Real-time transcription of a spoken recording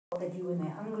What they do when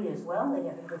they're hungry as well, they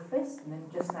get a little fist, and then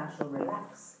just now she'll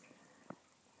relax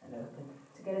and open.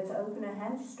 To get her to open her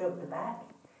hand, stroke the back.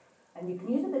 And you can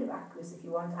use a bit of aqueous if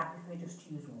you want. I prefer just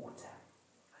to use water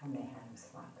on their hands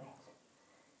like that.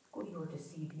 Good, you ought to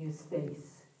see Dia's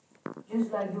face.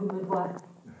 Just like your midwife.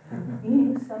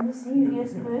 Yes, I'm a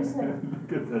serious person.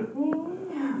 Look at that.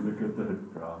 Yeah. Look at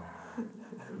that brow.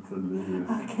 It's hilarious.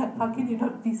 How can you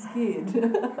not be scared?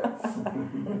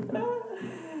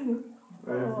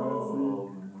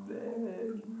 Oh,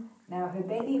 man. Now her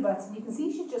belly button, you can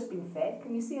see she's just been fed.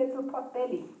 Can you see her little pot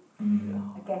belly?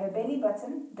 Mm. Okay, her belly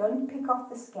button, don't pick off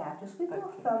the scab. Just with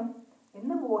your thumb in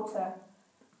the water,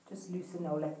 just loosen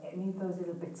or let any of those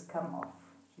little bits come off.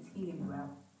 She's healing well.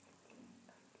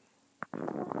 Oh,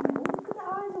 look at the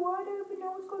eyes wide open.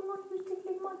 Now what's going on? Who's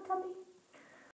tickling my tummy?